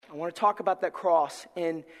I want to talk about that cross,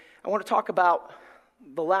 and I want to talk about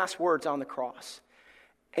the last words on the cross.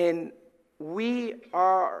 And we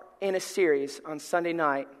are in a series on Sunday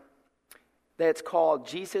night that's called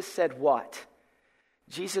Jesus Said What?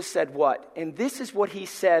 Jesus said what? And this is what he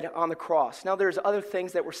said on the cross. Now, there's other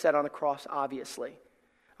things that were said on the cross, obviously.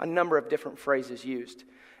 A number of different phrases used.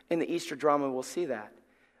 In the Easter drama, we'll see that.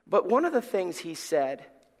 But one of the things he said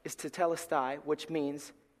is tetelestai, which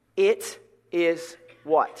means it is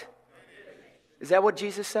what? Is that what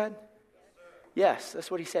Jesus said? Yes,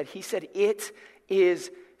 that's what he said. He said, it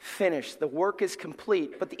is finished. The work is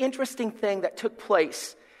complete. But the interesting thing that took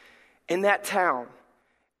place in that town,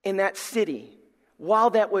 in that city,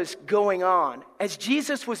 while that was going on, as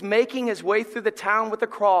Jesus was making his way through the town with the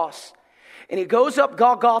cross, and he goes up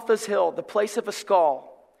Golgotha's hill, the place of a skull,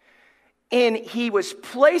 and he was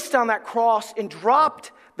placed on that cross and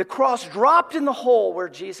the cross dropped in the hole where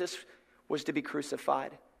Jesus was to be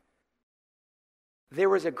crucified. There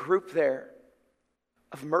was a group there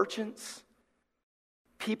of merchants,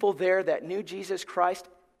 people there that knew Jesus Christ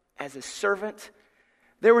as a servant.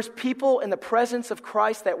 There was people in the presence of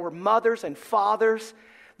Christ that were mothers and fathers.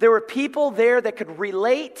 There were people there that could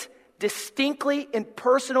relate distinctly and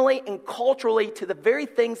personally and culturally to the very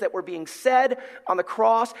things that were being said on the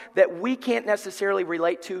cross that we can't necessarily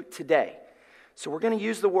relate to today. So we're going to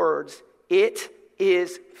use the words, it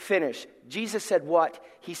is finished. Jesus said what?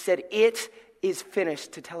 He said, it is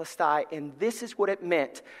finished, tetelestai. And this is what it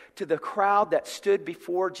meant to the crowd that stood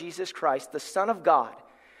before Jesus Christ, the Son of God,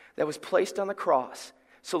 that was placed on the cross.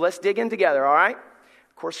 So let's dig in together, all right?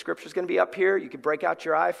 Of course, Scripture's going to be up here. You can break out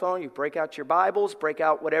your iPhone, you break out your Bibles, break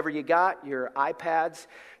out whatever you got, your iPads,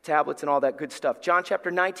 tablets, and all that good stuff. John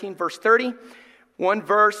chapter 19, verse 30, one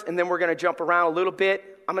verse, and then we're going to jump around a little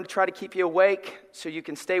bit. I'm going to try to keep you awake so you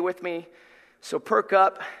can stay with me. So perk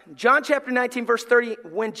up. John chapter 19, verse 30,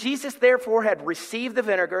 when Jesus therefore had received the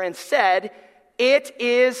vinegar and said, it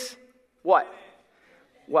is what?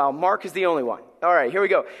 Well, Mark is the only one. All right, here we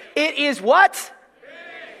go. It is what?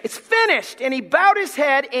 It's finished. And he bowed his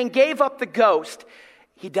head and gave up the ghost.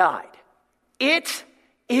 He died. It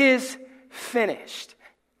is finished.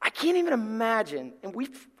 I can't even imagine, and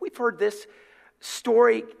we've heard this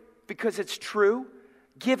story because it's true,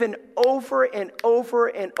 given over and over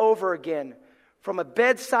and over again from a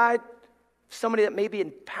bedside, somebody that may be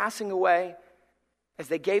passing away, as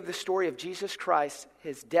they gave the story of Jesus Christ,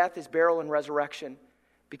 his death, his burial, and resurrection,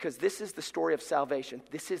 because this is the story of salvation.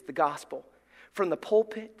 This is the gospel. From the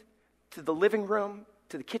pulpit to the living room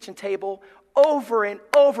to the kitchen table, over and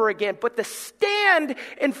over again. But to stand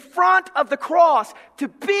in front of the cross, to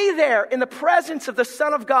be there in the presence of the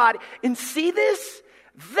Son of God and see this,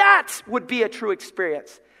 that would be a true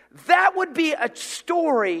experience. That would be a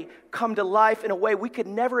story come to life in a way we could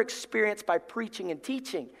never experience by preaching and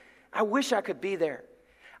teaching. I wish I could be there.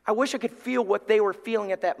 I wish I could feel what they were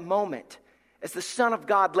feeling at that moment as the Son of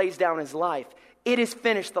God lays down his life. It is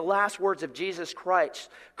finished, the last words of Jesus Christ,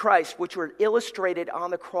 which were illustrated on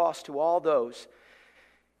the cross to all those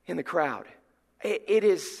in the crowd.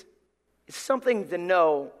 It's something to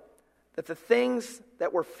know that the things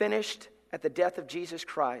that were finished at the death of Jesus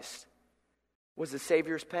Christ was the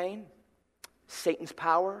Savior's pain, Satan's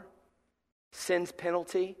power, sin's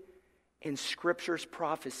penalty, and Scripture's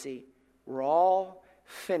prophecy were all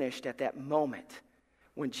finished at that moment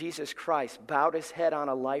when Jesus Christ bowed his head on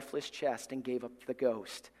a lifeless chest and gave up the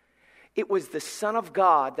ghost. It was the Son of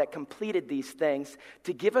God that completed these things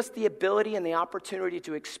to give us the ability and the opportunity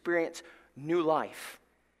to experience new life.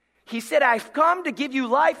 He said, I've come to give you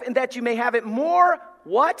life and that you may have it more,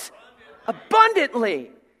 what?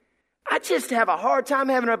 Abundantly. I just have a hard time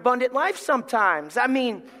having an abundant life sometimes. I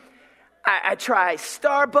mean, I try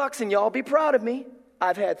Starbucks, and y'all be proud of me.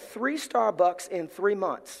 I've had 3 Starbucks in 3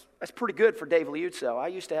 months. That's pretty good for Dave Liuzzo. I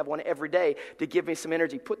used to have one every day to give me some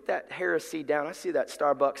energy. Put that heresy down. I see that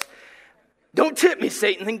Starbucks. Don't tip me,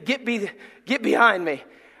 Satan, then get behind me.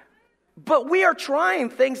 But we are trying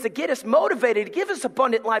things to get us motivated, to give us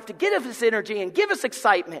abundant life, to give us energy and give us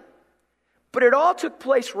excitement. But it all took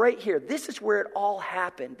place right here. This is where it all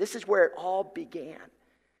happened. This is where it all began.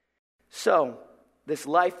 So, this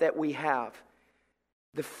life that we have,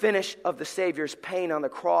 the finish of the Savior's pain on the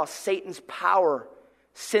cross, Satan's power,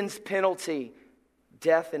 sin's penalty,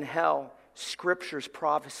 death and hell, Scripture's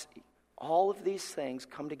prophecy, all of these things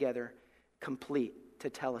come together complete,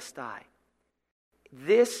 tetelestai.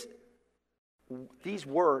 These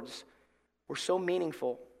words were so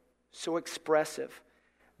meaningful, so expressive,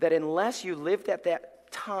 that unless you lived at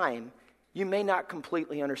that time, you may not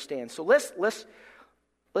completely understand. So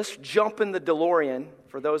let's jump in the DeLorean,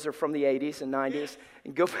 for those who are from the 80s and 90s,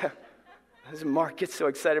 and go back. Mark gets so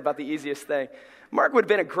excited about the easiest thing. Mark would have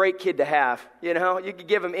been a great kid to have. You know, you could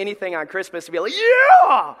give him anything on Christmas and be like,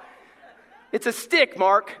 yeah! It's a stick,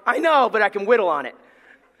 Mark. I know, but I can whittle on it.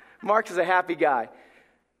 Mark is a happy guy.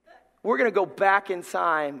 We're going to go back in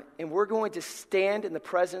time, and we're going to stand in the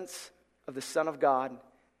presence of the Son of God.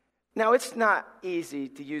 Now, it's not easy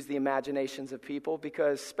to use the imaginations of people,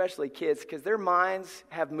 because, especially kids, because their minds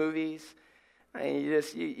have movies, and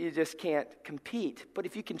you just can't compete. But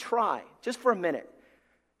if you can try, just for a minute,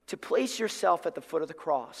 to place yourself at the foot of the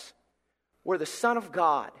cross, where the Son of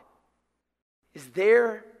God is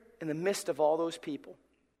there in the midst of all those people,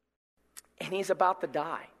 and he's about to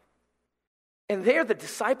die. And there the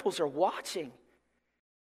disciples are watching.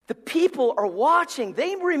 The people are watching.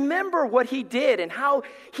 They remember what he did and how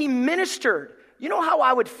he ministered. You know how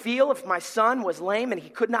I would feel if my son was lame and he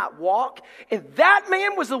could not walk, and that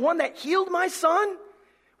man was the one that healed my son?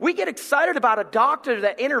 We get excited about a doctor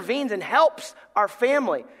that intervenes and helps our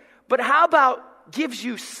family. But how about gives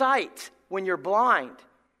you sight when you're blind?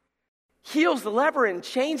 Heals the leper and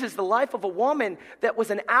changes the life of a woman that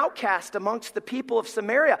was an outcast amongst the people of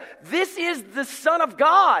Samaria. This is the Son of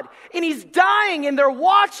God, and he's dying, and they're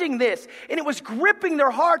watching this, and it was gripping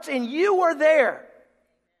their hearts, and you were there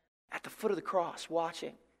at the foot of the cross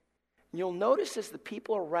watching. And you'll notice as the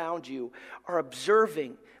people around you are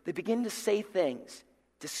observing, they begin to say things,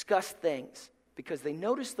 discuss things, because they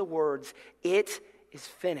notice the words, "It is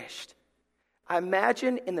finished." I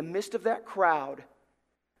imagine in the midst of that crowd,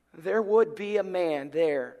 there would be a man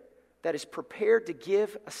there that is prepared to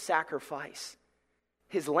give a sacrifice.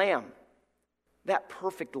 His lamb, that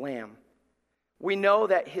perfect lamb. We know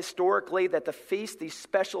that historically that the feast, these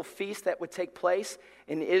special feasts that would take place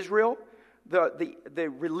in Israel, the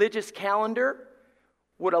religious calendar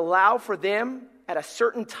would allow for them at a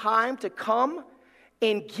certain time to come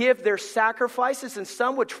and give their sacrifices, and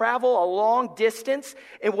some would travel a long distance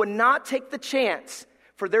and would not take the chance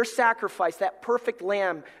for their sacrifice, that perfect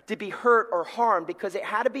lamb, to be hurt or harmed, because it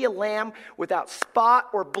had to be a lamb without spot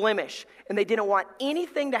or blemish. And they didn't want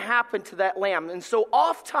anything to happen to that lamb. And so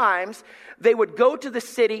oftentimes they would go to the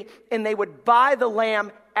city and they would buy the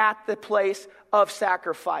lamb at the place of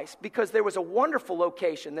sacrifice, because there was a wonderful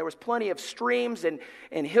location. There was plenty of streams and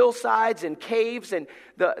hillsides and caves, and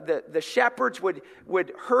the shepherds would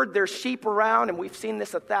herd their sheep around, and we've seen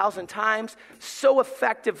this 1,000 times, so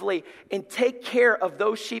effectively, and take care of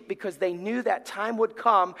those sheep, because they knew that time would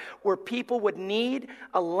come where people would need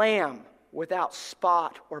a lamb without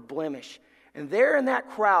spot or blemish. And there in that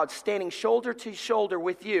crowd, standing shoulder to shoulder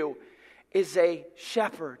with you, is a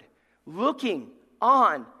shepherd looking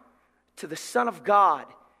on to the Son of God.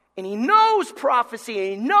 And he knows prophecy,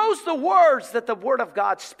 and he knows the words that the Word of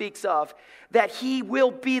God speaks of, that he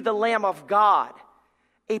will be the Lamb of God,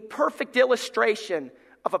 a perfect illustration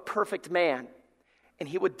of a perfect man. And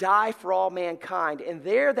he would die for all mankind. And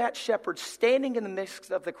there that shepherd, standing in the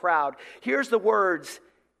midst of the crowd, hears the words,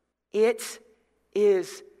 "It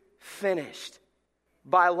is finished."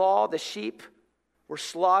 By law, the sheep were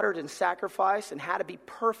slaughtered and sacrificed and had to be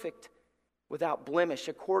perfect, without blemish,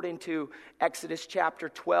 according to Exodus chapter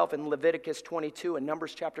 12 and Leviticus 22 and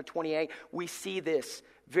Numbers chapter 28. We see this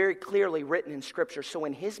very clearly written in Scripture. So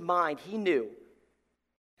in his mind, he knew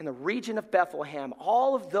in the region of Bethlehem,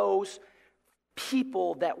 all of those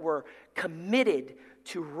people that were committed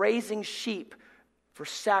to raising sheep for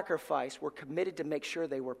sacrifice were committed to make sure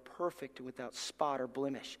they were perfect without spot or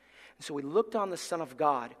blemish. And so we looked on the Son of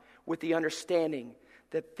God with the understanding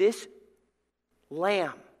that this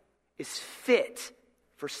lamb is fit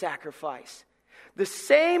for sacrifice. The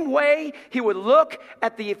same way he would look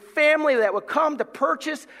at the family that would come to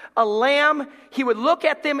purchase a lamb, he would look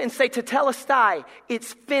at them and say, "Tetelestai,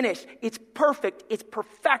 it's finished, it's perfect, it's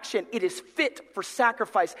perfection, it is fit for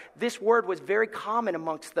sacrifice." This word was very common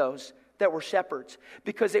amongst those that were shepherds,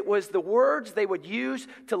 because it was the words they would use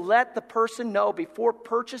to let the person know before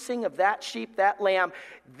purchasing of that sheep, that lamb,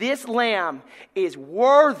 this lamb is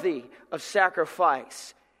worthy of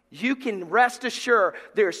sacrifice. You can rest assured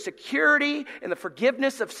there's security in the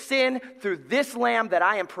forgiveness of sin through this lamb that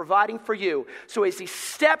I am providing for you. So as he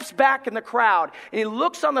steps back in the crowd and he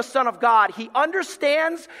looks on the Son of God, he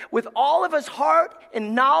understands with all of his heart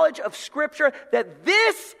and knowledge of Scripture that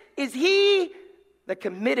this is he that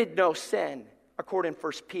committed no sin, according to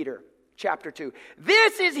 1 Peter chapter 2.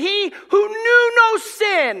 This is he who knew no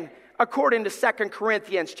sin, according to 2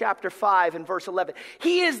 Corinthians chapter 5 and verse 11.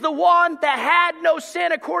 He is the one that had no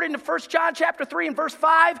sin, according to 1 John chapter 3 and verse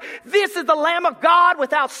 5. This is the Lamb of God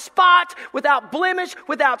without spot, without blemish,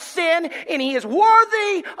 without sin, and he is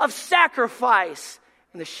worthy of sacrifice.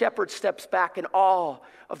 And the shepherd steps back in awe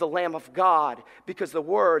of the Lamb of God because the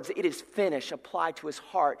words, "it is finished," apply to his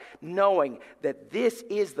heart, knowing that this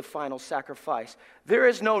is the final sacrifice. There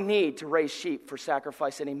is no need to raise sheep for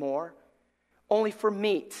sacrifice anymore, only for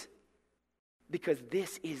meat, because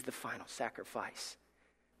this is the final sacrifice.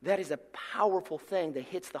 That is a powerful thing that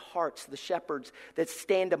hits the hearts of the shepherds that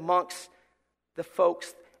stand amongst the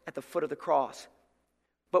folks at the foot of the cross.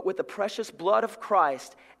 But with the precious blood of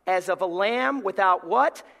Christ, as of a lamb without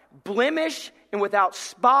what? Blemish and without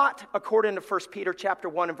spot, according to 1 Peter chapter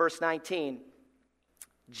 1 and verse 19.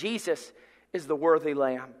 Jesus is the worthy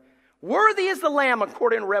lamb. Worthy is the lamb,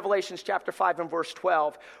 according to Revelation chapter 5 and verse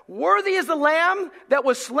 12. Worthy is the lamb that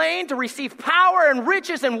was slain to receive power and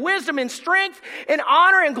riches and wisdom and strength and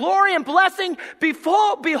honor and glory and blessing.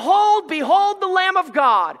 Behold, behold the Lamb of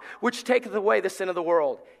God, which taketh away the sin of the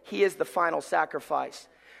world. He is the final sacrifice.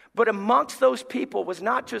 But amongst those people was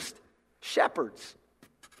not just shepherds.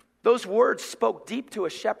 Those words spoke deep to a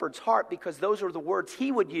shepherd's heart because those are the words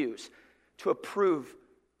he would use to approve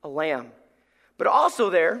a lamb. But also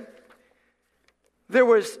there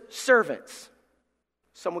was servants.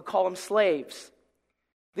 Some would call them slaves.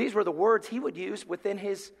 These were the words he would use within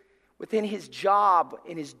his job,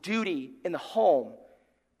 in his duty in the home.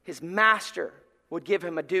 His master would give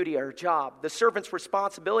him a duty or a job. The servant's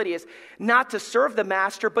responsibility is not to serve the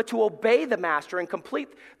master, but to obey the master and complete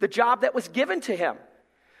the job that was given to him.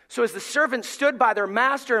 So as the servants stood by their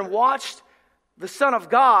master and watched the Son of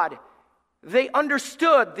God, they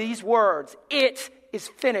understood these words, "It is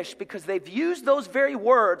finished," because they've used those very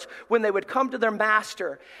words when they would come to their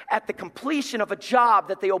master at the completion of a job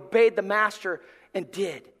that they obeyed the master and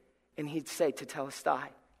did. And he'd say to Telestai,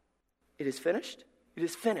 "It is finished, it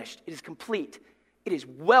is finished, it is complete, it is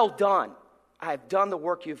well done. I have done the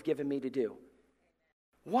work you have given me to do."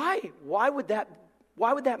 Why would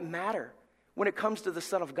that matter when it comes to the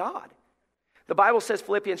Son of God? The Bible says,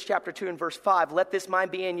 Philippians chapter 2 and verse 5, "Let this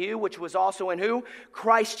mind be in you, which was also in who?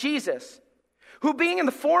 Christ Jesus, who being in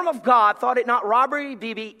the form of God, thought it not robbery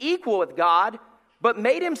to be equal with God, but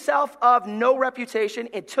made himself of no reputation,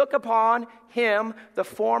 and took upon him the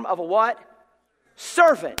form of a" what?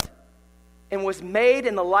 "Servant, and was made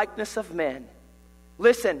in the likeness of men."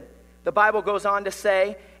 Listen, the Bible goes on to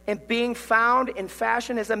say, "And being found in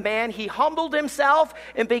fashion as a man, he humbled himself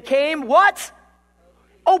and became" what?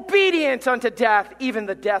 "Obedient unto death, even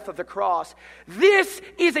the death of the cross." This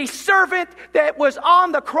is a servant that was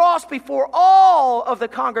on the cross before all of the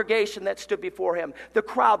congregation that stood before him. The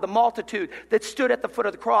crowd, the multitude that stood at the foot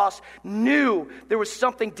of the cross knew there was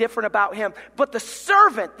something different about him. But the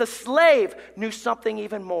servant, the slave, knew something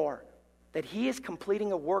even more, that he is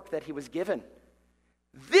completing a work that he was given.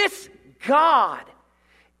 This God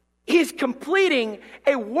is completing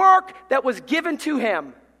a work that was given to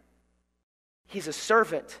him. He's a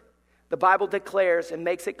servant. The Bible declares and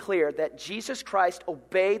makes it clear that Jesus Christ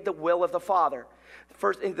obeyed the will of the Father.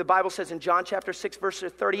 First, the Bible says in John chapter 6, verse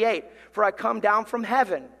 38, "For I come down from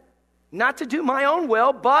heaven, not to do my own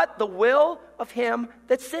will, but the will of him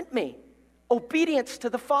that sent me." Obedience to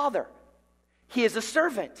the Father. He is a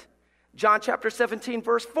servant. John chapter 17,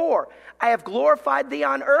 verse 4, "I have glorified thee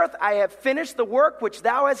on earth. I have finished the work which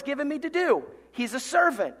thou hast given me to do." He's a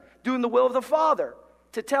servant, doing the will of the Father.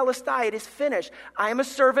 To Telestai, "It is finished. I am a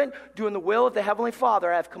servant doing the will of the Heavenly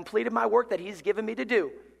Father. I have completed my work that he's given me to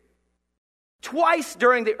do." Twice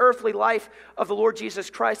during the earthly life of the Lord Jesus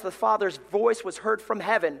Christ, the Father's voice was heard from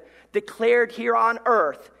heaven, declared here on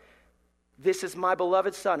earth, "This is my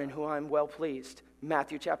beloved Son in whom I am well pleased."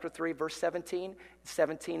 Matthew chapter 3, verse 17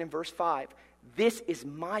 and verse 5. "This is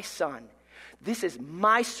my Son. This is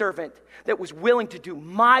my servant that was willing to do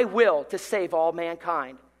my will to save all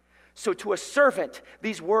mankind." So to a servant,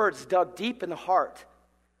 these words dug deep in the heart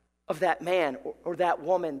of that man or that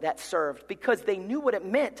woman that served, because they knew what it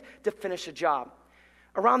meant to finish a job.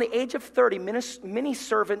 Around the age of 30, many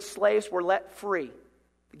servants, slaves, were let free,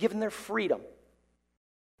 given their freedom.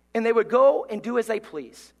 And they would go and do as they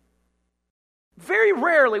please. Very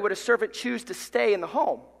rarely would a servant choose to stay in the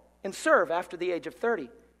home and serve after the age of 30.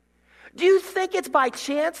 Do you think it's by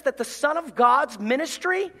chance that the Son of God's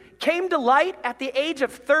ministry came to light at the age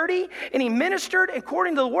of 30 and he ministered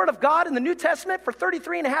according to the Word of God in the New Testament for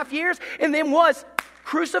 33 and a half years and then was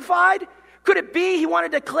crucified? Could it be he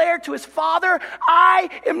wanted to declare to his Father, "I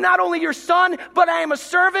am not only your son, but I am a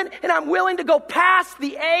servant, and I'm willing to go past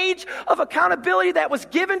the age of accountability that was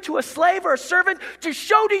given to a slave or a servant to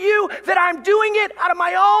show to you that I'm doing it out of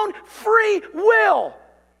my own free will.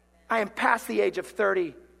 I am past the age of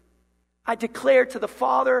 30. I declare to the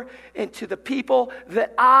Father and to the people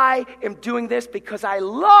that I am doing this because I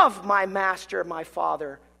love my master, my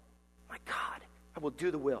Father, my God, I will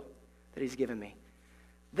do the will that he's given me.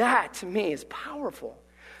 That, to me, is powerful.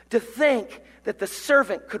 To think that the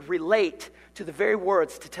servant could relate to the very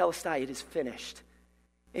words to Telestai, it is finished.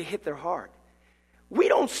 It hit their heart. We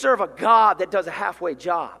don't serve a God that does a halfway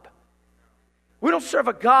job. We don't serve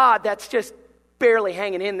a God that's just barely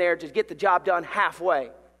hanging in there to get the job done halfway.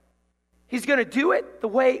 He's going to do it the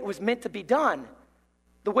way it was meant to be done.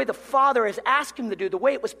 The way the Father has asked him to do, the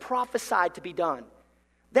way it was prophesied to be done.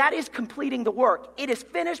 That is completing the work. It is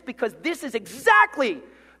finished because this is exactly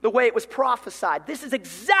the way it was prophesied. This is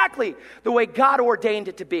exactly the way God ordained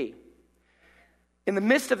it to be. In the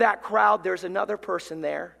midst of that crowd, there's another person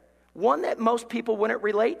there, one that most people wouldn't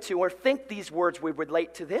relate to or think these words would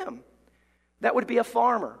relate to them. That would be a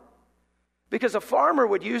farmer. Because a farmer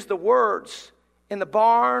would use the words in the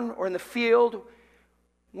barn or in the field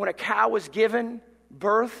when a cow was given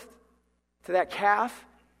birth to that calf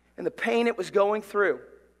and the pain it was going through.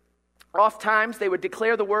 Oftentimes, they would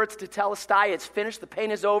declare the words to Telestai, it's finished, the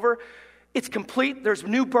pain is over, it's complete, there's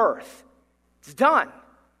new birth. It's done.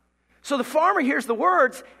 So the farmer hears the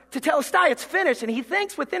words to Telestai, it's finished, and he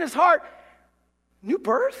thinks within his heart, new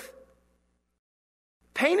birth?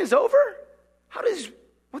 Pain is over?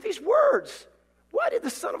 With these words, why did the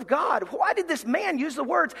Son of God, why did this man use the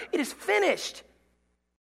words, it is finished?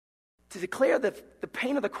 To declare that the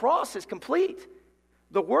pain of the cross is complete.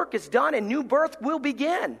 The work is done and new birth will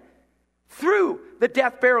begin through the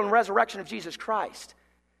death, burial, and resurrection of Jesus Christ.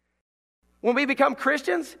 When we become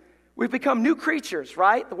Christians, we become new creatures,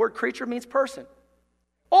 right? The word creature means person.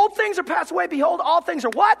 Old things are passed away. Behold, all things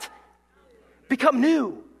are what? Become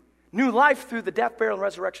new. New life through the death, burial, and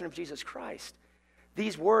resurrection of Jesus Christ.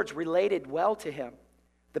 These words related well to him.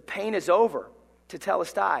 The pain is over, to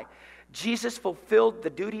Telestai. Jesus fulfilled the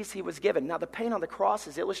duties he was given. Now, the pain on the cross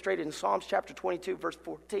is illustrated in Psalms chapter 22, verse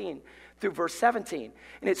 14 through verse 17.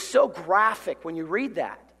 And it's so graphic when you read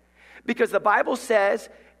that. Because the Bible says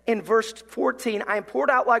in verse 14, I am poured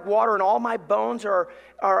out like water and all my bones are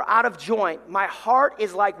out of joint. My heart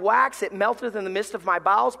is like wax, it melteth in the midst of my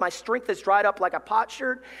bowels. My strength is dried up like a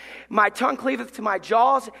potsherd. My tongue cleaveth to my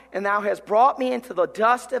jaws, and thou hast brought me into the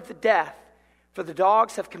dust of the death. For the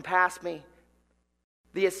dogs have compassed me.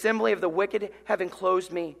 The assembly of the wicked have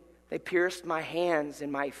enclosed me. They pierced my hands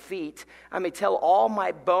and my feet. I may tell all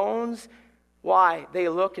my bones why they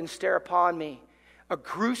look and stare upon me. A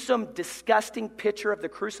gruesome, disgusting picture of the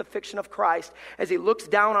crucifixion of Christ as he looks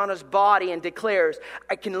down on his body and declares,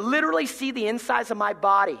 I can literally see the insides of my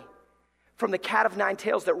body from the cat of nine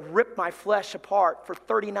tails that ripped my flesh apart. For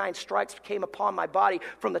 39 strikes came upon my body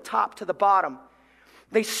from the top to the bottom.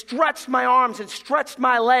 They stretched my arms and stretched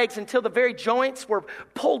my legs until the very joints were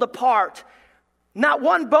pulled apart. Not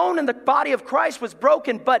one bone in the body of Christ was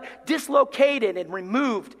broken, but dislocated and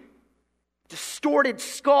removed. Distorted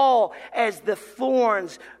skull as the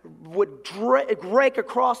thorns would rake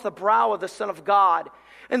across the brow of the Son of God.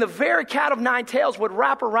 And the very cat of nine tails would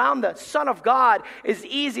wrap around the Son of God as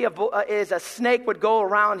easy as a snake would go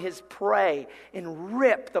around his prey and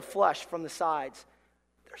rip the flesh from the sides.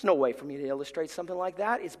 There's no way for me to illustrate something like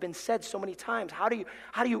that. It's been said so many times. How do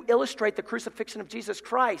you illustrate the crucifixion of Jesus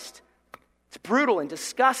Christ? It's brutal and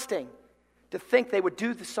disgusting to think they would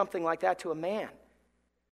do something like that to a man.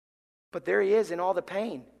 But there he is in all the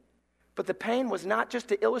pain. But the pain was not just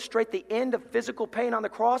to illustrate the end of physical pain on the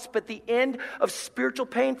cross, but the end of spiritual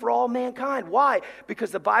pain for all mankind. Why?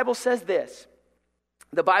 Because the Bible says this.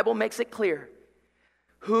 The Bible makes it clear.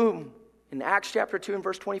 Whom, in Acts chapter 2 and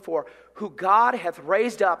verse 24, who God hath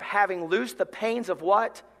raised up, having loosed the pains of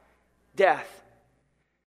what? Death.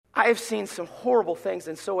 I have seen some horrible things,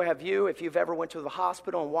 and so have you. If you've ever went to the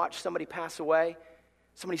hospital and watched somebody pass away,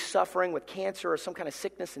 somebody suffering with cancer or some kind of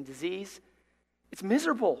sickness and disease, it's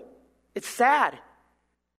miserable. It's sad.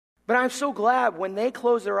 But I'm so glad when they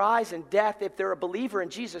close their eyes in death, if they're a believer in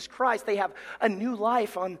Jesus Christ, they have a new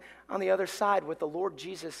life on the other side with the Lord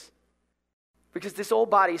Jesus. Because this old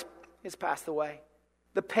body is passed away.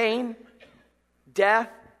 The pain, death,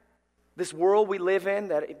 this world we live in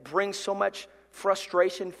that it brings so much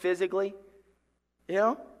frustration physically. You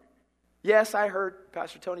know? Yes, I heard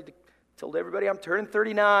Pastor Tony told everybody I'm turning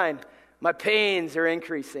 39. My pains are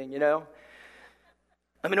increasing, you know.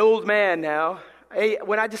 I'm an old man now.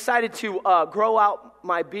 When I decided to grow out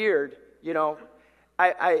my beard, you know,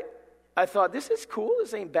 I thought, this is cool,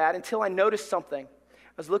 this ain't bad, until I noticed something.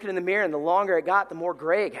 I was looking in the mirror, and the longer it got, the more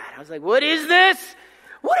gray it got. I was like, what is this?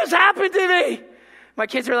 What has happened to me? My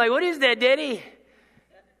kids are like, what is that, Daddy?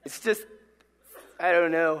 It's just, I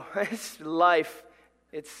don't know. It's life.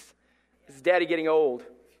 It's Daddy getting old.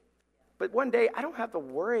 But one day, I don't have to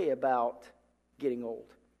worry about getting old.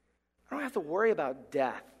 I don't have to worry about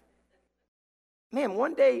death. man,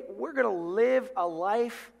 one day we're going to live a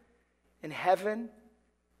life in heaven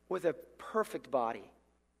with a perfect body.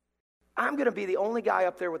 I'm going to be the only guy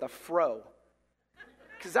up there with a fro.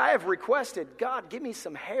 Because I have requested, God, give me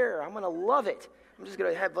some hair. I'm going to love it. I'm just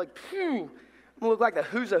going to have I'm going to look like the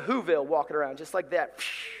Who's of Whoville walking around, just like that.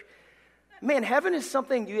 Man, heaven is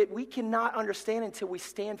something we cannot understand until we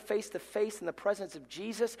stand face to face in the presence of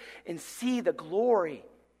Jesus and see the glory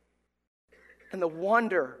and the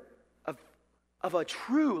wonder of a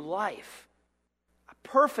true life, a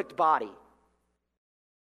perfect body.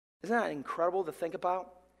 Isn't that incredible to think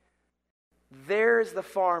about? There's the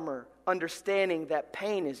farmer understanding that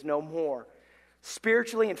pain is no more,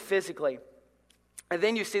 spiritually and physically. And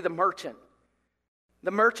then you see the merchant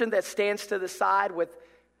that stands to the side with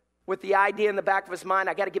the idea in the back of his mind,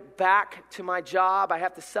 I got to get back to my job. I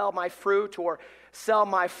have to sell my fruit or sell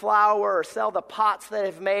my flour or sell the pots that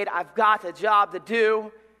I've made. I've got a job to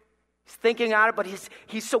do. He's thinking on it, but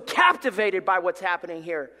he's so captivated by what's happening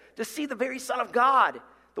here. To see the very Son of God,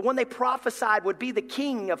 the one they prophesied would be the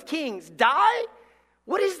King of Kings, die?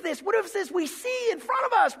 What is this? What is this we see in front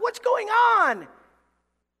of us? What's going on?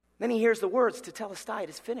 Then he hears the words, "Tetelestai, it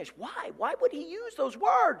is finished." Why? Why would he use those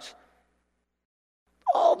words?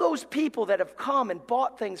 All those people that have come and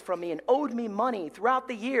bought things from me and owed me money throughout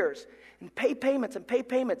the years and pay payments,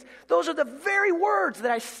 those are the very words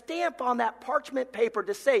that I stamp on that parchment paper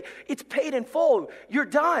to say, it's paid in full, you're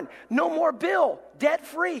done, no more bill,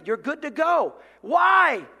 debt-free, you're good to go.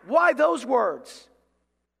 Why? Why those words?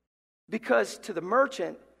 Because to the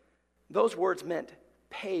merchant, those words meant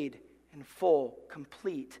paid in full,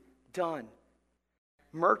 complete, done.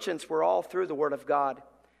 Merchants were all through the Word of God.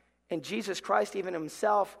 And Jesus Christ, even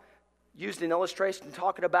himself, used an illustration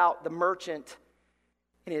talking about the merchant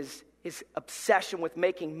and his obsession with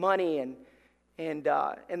making money. And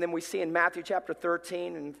then we see in Matthew chapter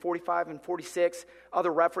 13 and 45 and 46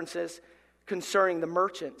 other references concerning the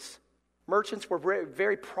merchants. Merchants were very,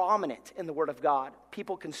 very prominent in the Word of God.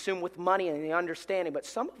 People consumed with money and the understanding. But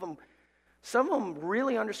some of them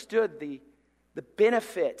really understood the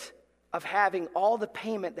benefit of having all the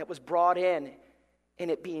payment that was brought in and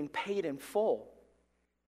it being paid in full.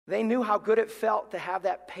 They knew how good it felt to have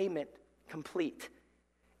that payment complete.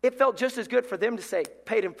 It felt just as good for them to say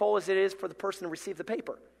paid in full as it is for the person to receive the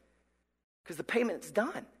paper, because the payment's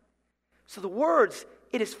done. So the words,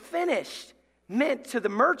 "it is finished," meant to the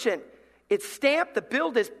merchant, it's stamped, the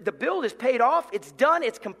bill is paid off, it's done,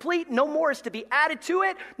 it's complete, no more is to be added to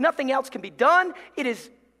it, nothing else can be done. It is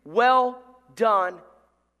well done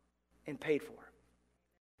and paid for.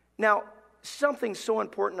 Now, something so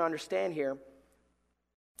important to understand here.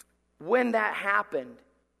 When that happened,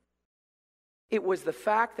 it was the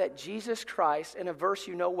fact that Jesus Christ, in a verse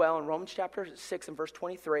you know well in Romans chapter 6 and verse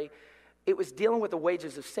 23, it was dealing with the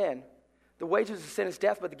wages of sin. The wages of sin is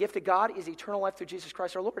death, but the gift of God is eternal life through Jesus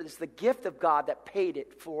Christ our Lord. It's the gift of God that paid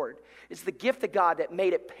it forward. It's the gift of God that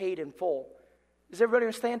made it paid in full. Does everybody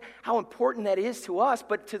understand how important that is to us?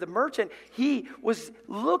 But to the merchant, he was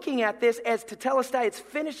looking at this as tetelestai, it's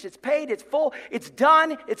finished, it's paid, it's full, it's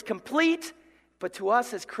done, it's complete. But to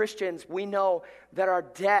us as Christians, we know that our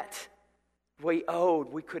debt we owed,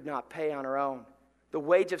 we could not pay on our own. The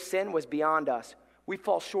wage of sin was beyond us. We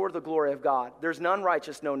fall short of the glory of God. There's none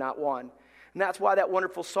righteous, no, not one. And that's why that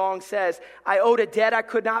wonderful song says, I owed a debt I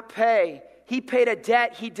could not pay. He paid a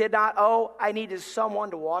debt he did not owe. I needed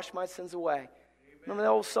someone to wash my sins away. Remember that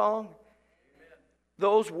old song? Amen.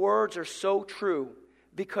 Those words are so true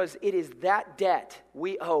because it is that debt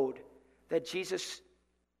we owed that Jesus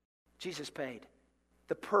paid.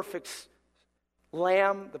 The perfect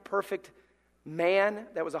lamb, the perfect man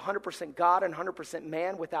that was 100% God and 100%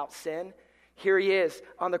 man without sin. Here he is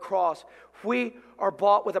on the cross. We are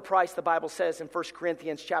bought with a price, the Bible says in 1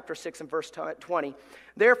 Corinthians chapter 6 and verse 20.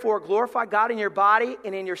 Therefore, glorify God in your body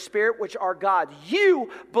and in your spirit, which are God's.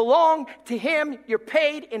 You belong to him. You're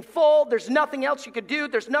paid in full. There's nothing else you could do.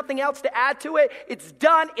 There's nothing else to add to it. It's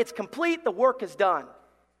done. It's complete. The work is done.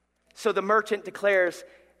 So the merchant declares,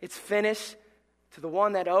 it's finished to the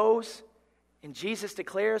one that owes. And Jesus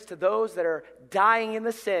declares to those that are dying in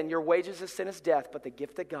the sin, your wages of sin is death, but the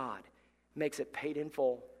gift of God makes it paid in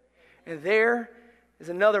full. And there is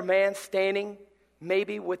another man standing,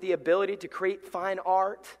 maybe with the ability to create fine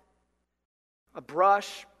art, a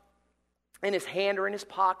brush in his hand or in his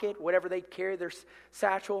pocket, whatever they carry, their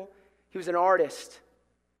satchel. He was an artist.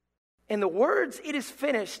 And the words, it is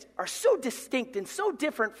finished, are so distinct and so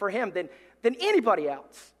different for him than anybody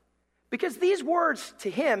else. Because these words to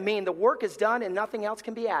him mean the work is done and nothing else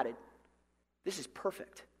can be added. This is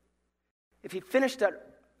perfect. If he finished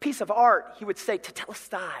piece of art, he would say,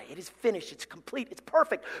 "Tetelestai, it is finished, it's complete, it's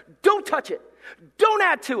perfect. Don't touch it. Don't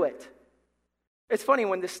add to it." It's funny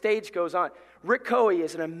when the stage goes on. Rick Coey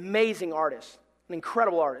is an amazing artist, an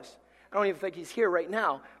incredible artist. I don't even think he's here right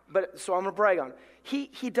now, but so I'm going to brag on him.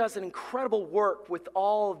 He does an incredible work with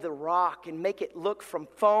all of the rock and make it look from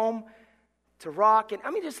foam to rock, and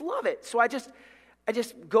I mean, just love it. So I just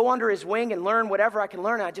go under his wing and learn whatever I can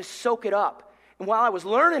learn, and I just soak it up. And while I was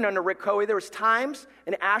learning under Rick Coey, there was times,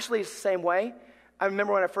 and Ashley is the same way. I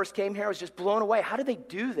remember when I first came here, I was just blown away. How do they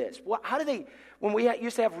do this? How do they, when we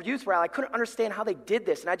used to have youth rally, I couldn't understand how they did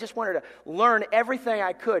this. And I just wanted to learn everything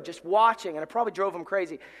I could, just watching. And I probably drove them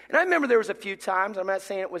crazy. And I remember there was a few times, I'm not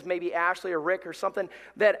saying it was maybe Ashley or Rick or something,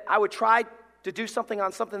 that I would try to do something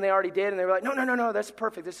on something they already did. And they were like, no, that's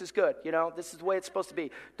perfect. This is good. You know, this is the way it's supposed to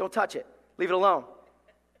be. Don't touch it. Leave it alone.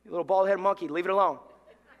 You little bald-headed monkey, leave it alone.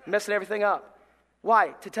 You're messing everything up.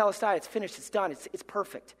 Why? Tetelestai, it's finished, it's done, it's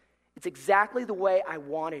perfect. It's exactly the way I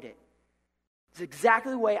wanted it. It's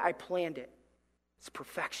exactly the way I planned it. It's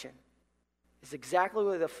perfection. It's exactly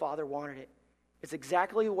the way the Father wanted it. It's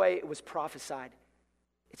exactly the way it was prophesied.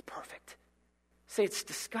 It's perfect. Say it's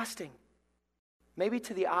disgusting. Maybe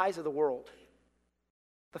to the eyes of the world.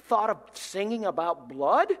 The thought of singing about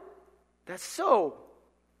blood? That's so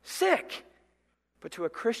sick. But to a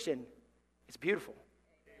Christian, it's beautiful.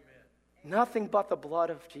 Amen. Nothing but the blood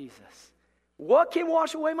of Jesus. What can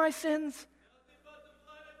wash away my sins? Nothing but the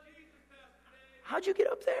blood of Jesus, Pastor Dave. How'd you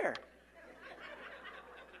get up there?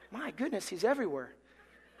 My goodness, he's everywhere.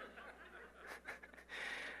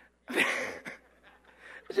 I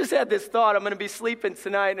just had this thought. I'm going to be sleeping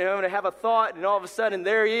tonight, and I'm going to have a thought, and all of a sudden,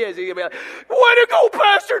 there he is. He's going to be like, "Way to go,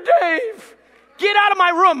 Pastor Dave! Get out of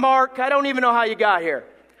my room, Mark. I don't even know how you got here."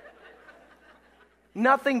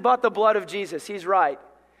 Nothing but the blood of Jesus. He's right.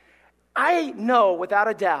 I know without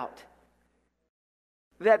a doubt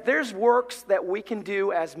that there's works that we can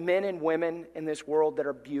do as men and women in this world that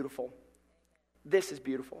are beautiful. This is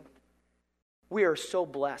beautiful. We are so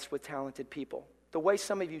blessed with talented people. The way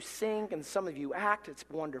some of you sing and some of you act, it's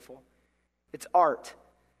wonderful. It's art.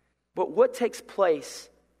 But what takes place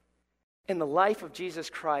in the life of Jesus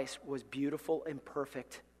Christ was beautiful and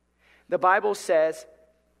perfect. The Bible says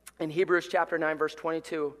in Hebrews chapter 9, verse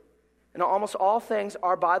 22, "And almost all things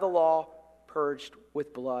are by the law purged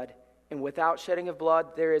with blood. And without shedding of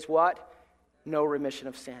blood, there is" what? "No remission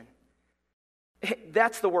of sin."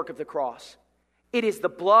 That's the work of the cross. It is the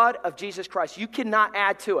blood of Jesus Christ. You cannot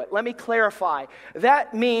add to it. Let me clarify.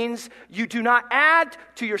 That means you do not add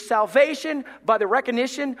to your salvation by the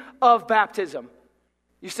recognition of baptism.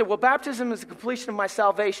 You say, "Well, baptism is the completion of my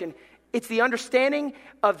salvation." It's the understanding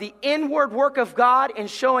of the inward work of God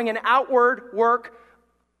and showing an outward work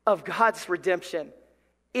of God's redemption.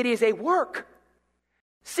 It is a work.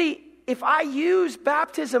 See, if I use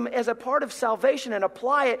baptism as a part of salvation and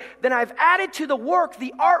apply it, then I've added to the work,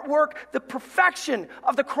 the artwork, the perfection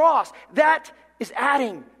of the cross. That is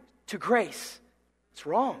adding to grace. It's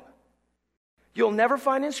wrong. You'll never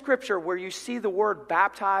find in Scripture where you see the word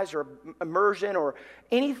baptize or immersion or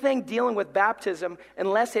anything dealing with baptism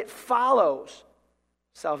unless it follows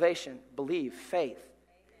salvation, believe, faith.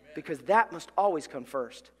 Because that must always come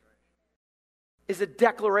first. Is a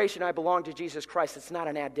declaration I belong to Jesus Christ. It's not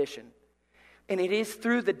an addition. And it is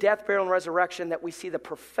through the death, burial, and resurrection that we see the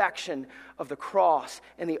perfection of the cross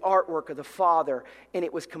and the artwork of the Father. And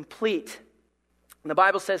it was complete. And the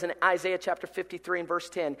Bible says in Isaiah chapter 53 and verse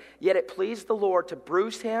 10, "Yet it pleased the Lord to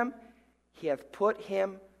bruise him. He hath put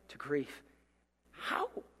him to grief." How?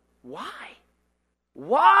 Why?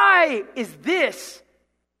 Why is this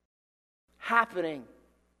happening?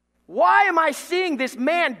 Why am I seeing this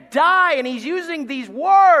man die and he's using these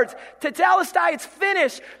words, "Tetelestai, it's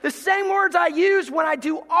finished," the same words I use when I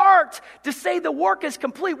do art to say the work is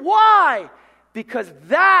complete? Why? Because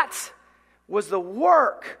that was the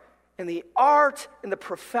work and the art and the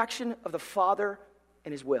perfection of the Father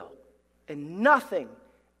and His will. And nothing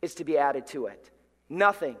is to be added to it.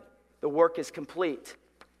 Nothing. The work is complete.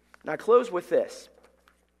 And I close with this.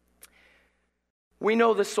 We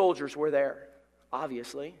know the soldiers were there,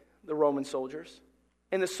 obviously. The Roman soldiers.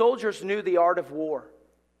 And the soldiers knew the art of war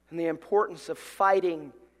and the importance of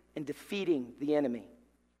fighting and defeating the enemy.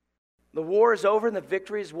 The war is over and the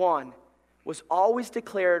victory is won was always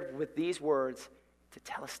declared with these words,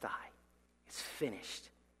 "Tetelestai, it's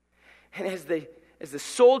finished." And as the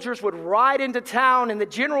soldiers would ride into town and the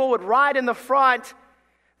general would ride in the front,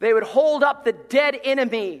 they would hold up the dead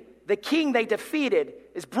enemy, the king they defeated,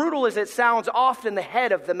 as brutal as it sounds, often the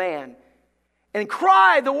head of the man, and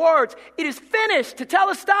cry the words, "It is finished,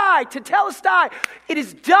 Tetelestai, Tetelestai. It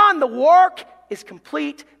is done, the work is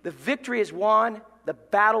complete, the victory is won, the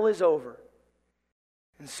battle is over.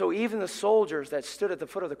 And so even the soldiers that stood at the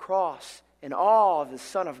foot of the cross in awe of the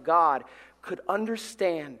Son of God could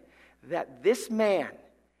understand that this man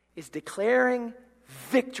is declaring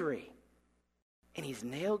victory. And he's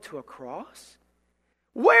nailed to a cross?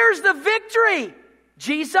 Where's the victory,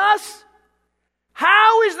 Jesus?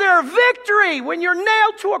 How is there victory when you're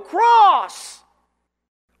nailed to a cross?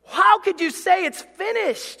 How could you say it's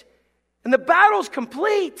finished and the battle's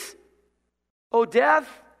complete? O death,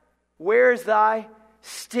 where is thy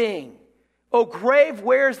sting? O grave,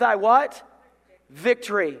 where is thy what?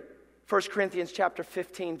 Victory. 1 Corinthians chapter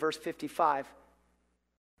 15, verse 55.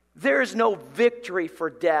 There is no victory for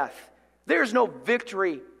death. There is no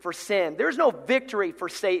victory for sin. There is no victory for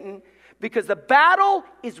Satan, because the battle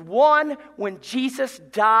is won when Jesus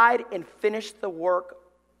died and finished the work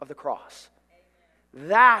of the cross.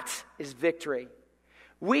 That is victory.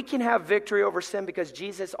 We can have victory over sin because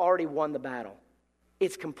Jesus already won the battle.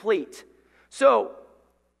 It's complete. So,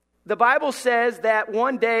 the Bible says that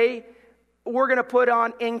one day we're going to put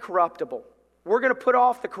on incorruptible. We're going to put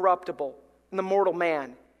off the corruptible and the mortal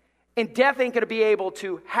man. And death ain't going to be able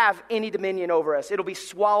to have any dominion over us. It'll be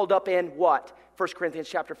swallowed up in what? 1 Corinthians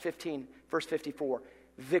chapter 15, verse 54.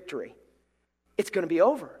 Victory. It's going to be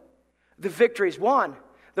over. The victory is won.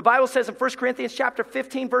 The Bible says in 1 Corinthians chapter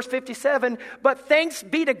 15, verse 57, but thanks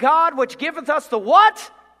be to God which giveth us the what?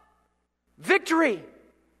 Victory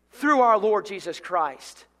through our Lord Jesus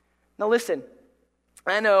Christ. Now listen,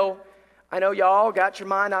 I know y'all got your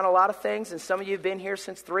mind on a lot of things, and some of you have been here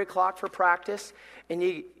since 3 o'clock for practice,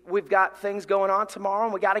 and we've got things going on tomorrow,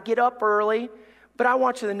 and we got to get up early. But I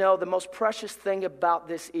want you to know the most precious thing about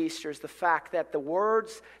this Easter is the fact that the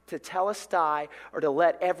words to telestai, or to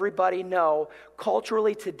let everybody know,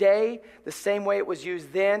 culturally today, the same way it was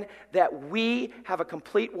used then, that we have a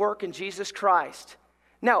complete work in Jesus Christ.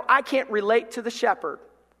 Now, I can't relate to the shepherd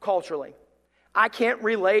culturally. I can't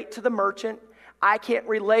relate to the merchant. I can't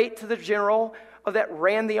relate to the general that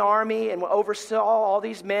ran the army and oversaw all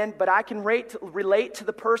these men, but I can relate to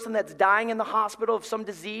the person that's dying in the hospital of some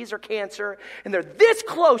disease or cancer, and they're this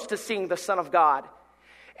close to seeing the Son of God.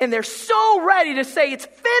 And they're so ready to say, it's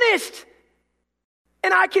finished.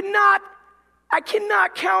 And I cannot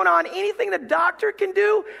count on anything the doctor can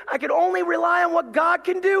do. I can only rely on what God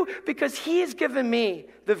can do, because He has given me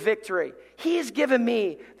the victory. He has given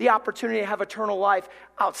me the opportunity to have eternal life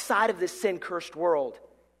outside of this sin-cursed world.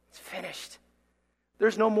 It's finished.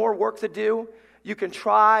 There's no more work to do. You can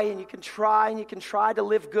try and you can try and you can try to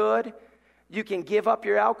live good. You can give up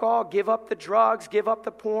your alcohol, give up the drugs, give up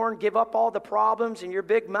the porn, give up all the problems and your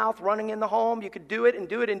big mouth running in the home. You could do it and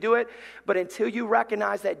do it and do it. But until you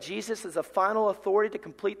recognize that Jesus is the final authority to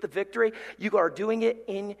complete the victory, you are doing it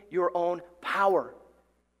in your own power.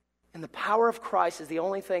 And the power of Christ is the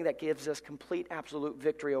only thing that gives us complete, absolute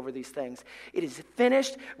victory over these things. It is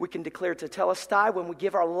finished. We can declare tetelestai when we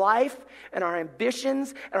give our life and our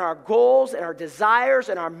ambitions and our goals and our desires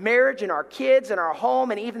and our marriage and our kids and our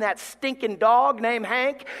home and even that stinking dog named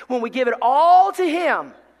Hank. When we give it all to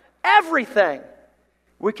Him, everything,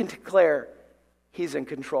 we can declare He's in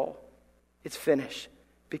control. It's finished,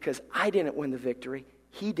 because I didn't win the victory.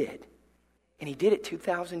 He did. And He did it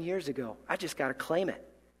 2,000 years ago. I just got to claim it.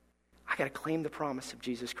 I got to claim the promise of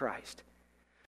Jesus Christ.